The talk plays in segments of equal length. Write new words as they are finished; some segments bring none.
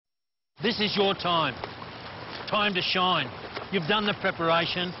This is your time. Time to shine. You've done the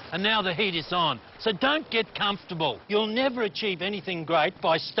preparation and now the heat is on. So don't get comfortable. You'll never achieve anything great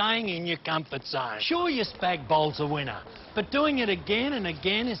by staying in your comfort zone. Sure, your spag bowl's a winner, but doing it again and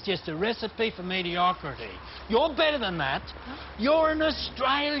again is just a recipe for mediocrity. You're better than that. You're an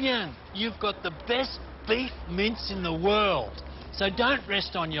Australian. You've got the best beef mince in the world. So don't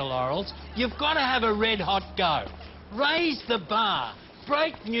rest on your laurels. You've got to have a red-hot go. Raise the bar.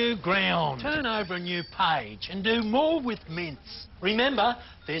 Break new ground. Turn over a new page and do more with mince. Remember,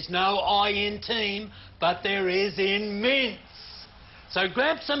 there's no I in team, but there is in mince. So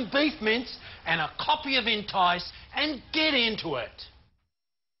grab some beef mince and a copy of Entice and get into it.